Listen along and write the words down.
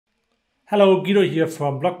Hello, Guido here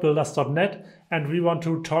from blockbuilders.net, and we want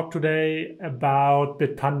to talk today about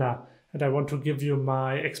Bitpanda. And I want to give you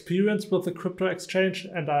my experience with the crypto exchange,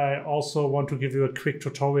 and I also want to give you a quick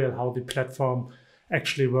tutorial how the platform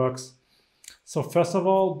actually works. So first of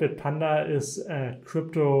all, Bitpanda is a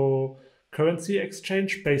cryptocurrency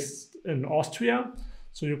exchange based in Austria.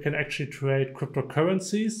 So you can actually trade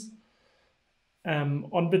cryptocurrencies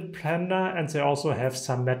on Bitpanda, and they also have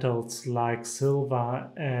some metals like silver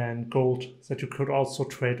and gold that you could also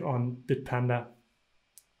trade on Bitpanda.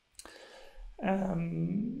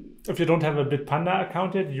 If you don't have a Bitpanda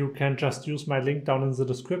account yet, you can just use my link down in the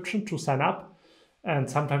description to sign up, and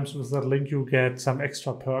sometimes with that link you get some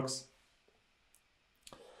extra perks.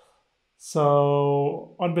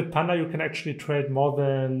 So on Bitpanda you can actually trade more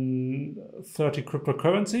than 30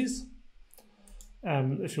 cryptocurrencies.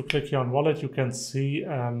 If you click here on wallet, you can see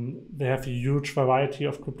they have a huge variety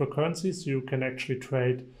of cryptocurrencies. You can actually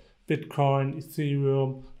trade Bitcoin,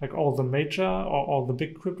 Ethereum, like all the major or all the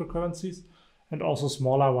big cryptocurrencies, and also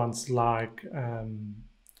smaller ones like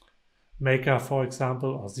Maker, for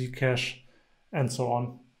example, or Zcash, and so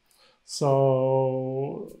on.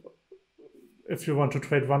 So if you want to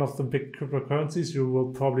trade one of the big cryptocurrencies, you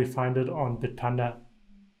will probably find it on Bitpanda.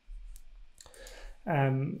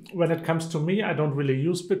 When it comes to me, I don't really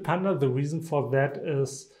use Bitpanda. The reason for that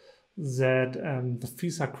is that the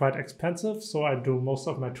fees are quite expensive. So I do most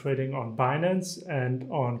of my trading on Binance and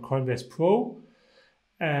on Coinbase Pro.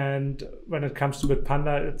 And when it comes to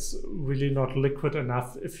Bitpanda, it's really not liquid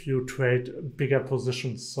enough if you trade bigger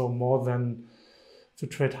positions. So more than, if you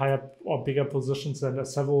trade higher or bigger positions than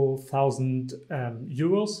several thousand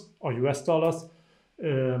euros or US dollars,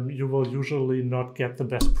 you will usually not get the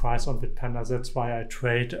best price on Bitpanda. That's why I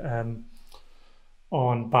trade on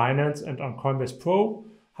Binance and on Coinbase Pro.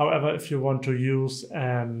 However, if you want to use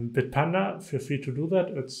Bitpanda, feel free to do that.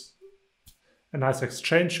 It's a nice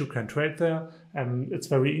exchange. You can trade there. It's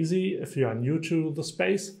very easy if you are new to the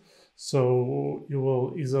space. So you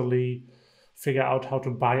will easily figure out how to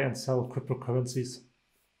buy and sell cryptocurrencies.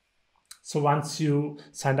 So once you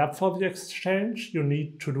signed up for the exchange, you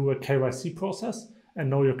need to do a KYC process and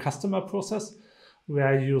know your customer process,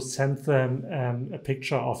 where you send them a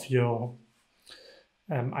picture of your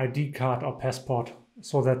ID card or passport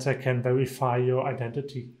so that they can verify your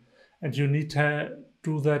identity. And you need to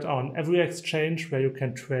do that on every exchange where you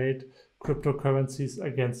can trade cryptocurrencies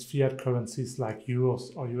against fiat currencies like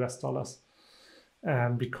euros or US dollars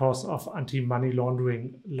because of anti-money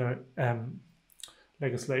laundering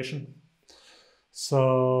legislation.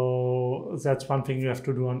 So that's one thing you have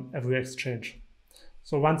to do on every exchange.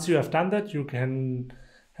 So once you have done that, you can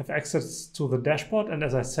have access to the dashboard. And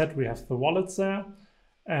as I said, we have the wallets there.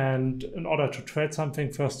 And in order to trade something,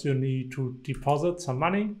 first you need to deposit some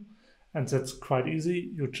money. And that's quite easy.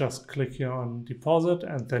 You just click here on deposit,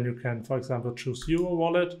 and then you can, for example, choose Euro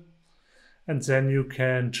wallet. And then you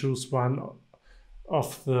can choose one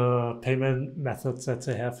of the payment methods that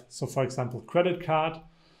they have. So for example, credit card,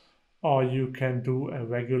 or you can do a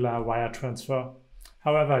regular wire transfer.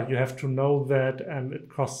 However, you have to know that it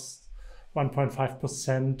costs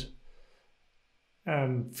 1.5%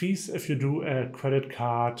 fees if you do a credit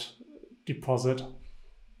card deposit.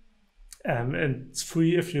 And it's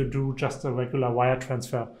free if you do just a regular wire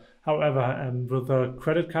transfer. However, with a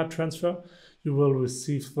credit card transfer, you will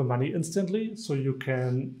receive the money instantly, so you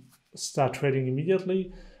can start trading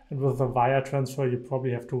immediately. And with a wire transfer, you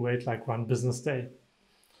probably have to wait like 1 business day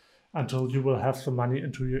until you will have the money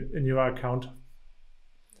in your account.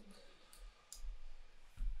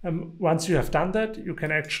 Once you have done that, you can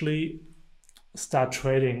actually start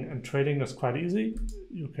trading, and trading is quite easy.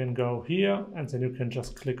 You can go here, and then you can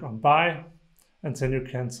just click on buy, and then you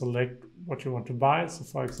can select what you want to buy. So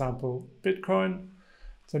for example, Bitcoin.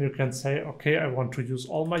 Then you can say, okay, I want to use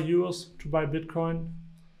all my euros to buy Bitcoin.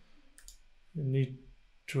 You need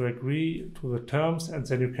to agree to the terms, and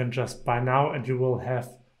then you can just buy now, and you will have,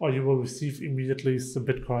 or you will receive immediately the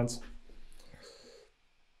Bitcoins.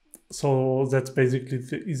 So that's basically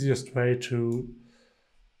the easiest way to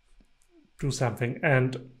do something.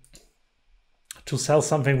 And to sell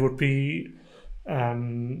something would be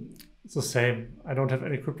the same. I don't have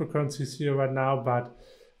any cryptocurrencies here right now, but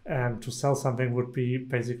to sell something would be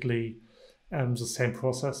basically the same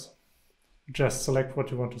process. You just select what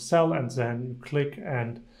you want to sell, and then you click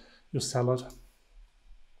and you sell it.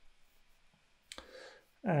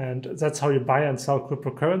 And that's how you buy and sell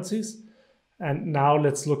cryptocurrencies. And now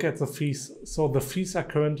let's look at the fees. So the fees are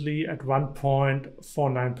currently at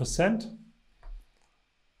 1.49%.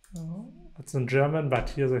 It's in German,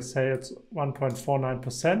 but here they say it's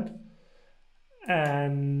 1.49%.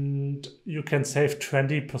 and you can save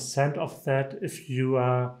 20% of that if you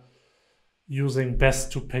are using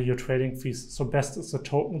BEST to pay your trading fees. So BEST is a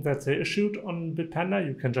token that they issued on Bitpanda.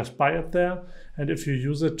 You can just buy it there. And if you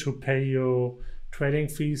use it to pay your trading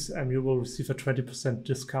fees, you will receive a 20%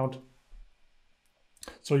 discount.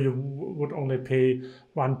 So you would only pay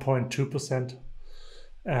 1.2%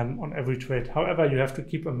 on every trade. However, you have to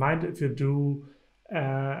keep in mind, if you do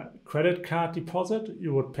a credit card deposit,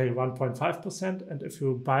 you would pay 1.5%. And if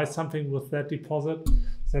you buy something with that deposit,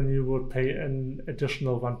 then you would pay an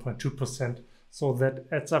additional 1.2%. So that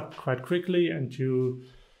adds up quite quickly, and you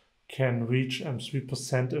can reach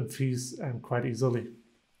 3% in fees quite easily.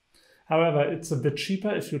 However, it's a bit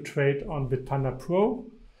cheaper if you trade on Bitpanda Pro.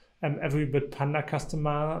 Every Bitpanda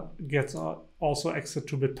customer gets also access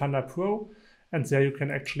to Bitpanda Pro. And there you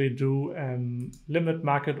can actually do limit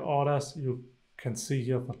market orders. You can see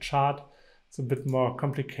here the chart. It's a bit more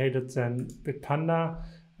complicated than Bitpanda.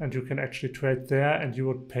 And you can actually trade there, and you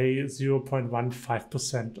would pay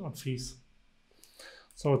 0.15% on fees.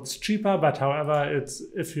 So it's cheaper, but however,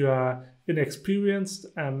 if you are inexperienced,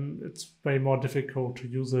 it's way more difficult to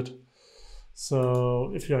use it.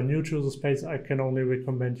 So if you are new to the space, I can only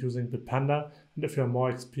recommend using Bitpanda. And if you're more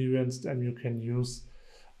experienced, you can use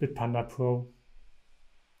Bitpanda Pro.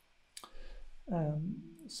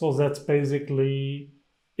 So that's basically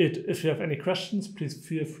it. If you have any questions, please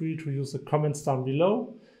feel free to use the comments down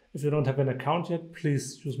below. If you don't have an account yet,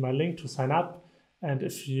 please use my link to sign up. And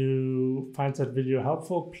if you find that video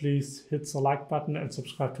helpful, please hit the like button and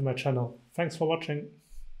subscribe to my channel. Thanks for watching.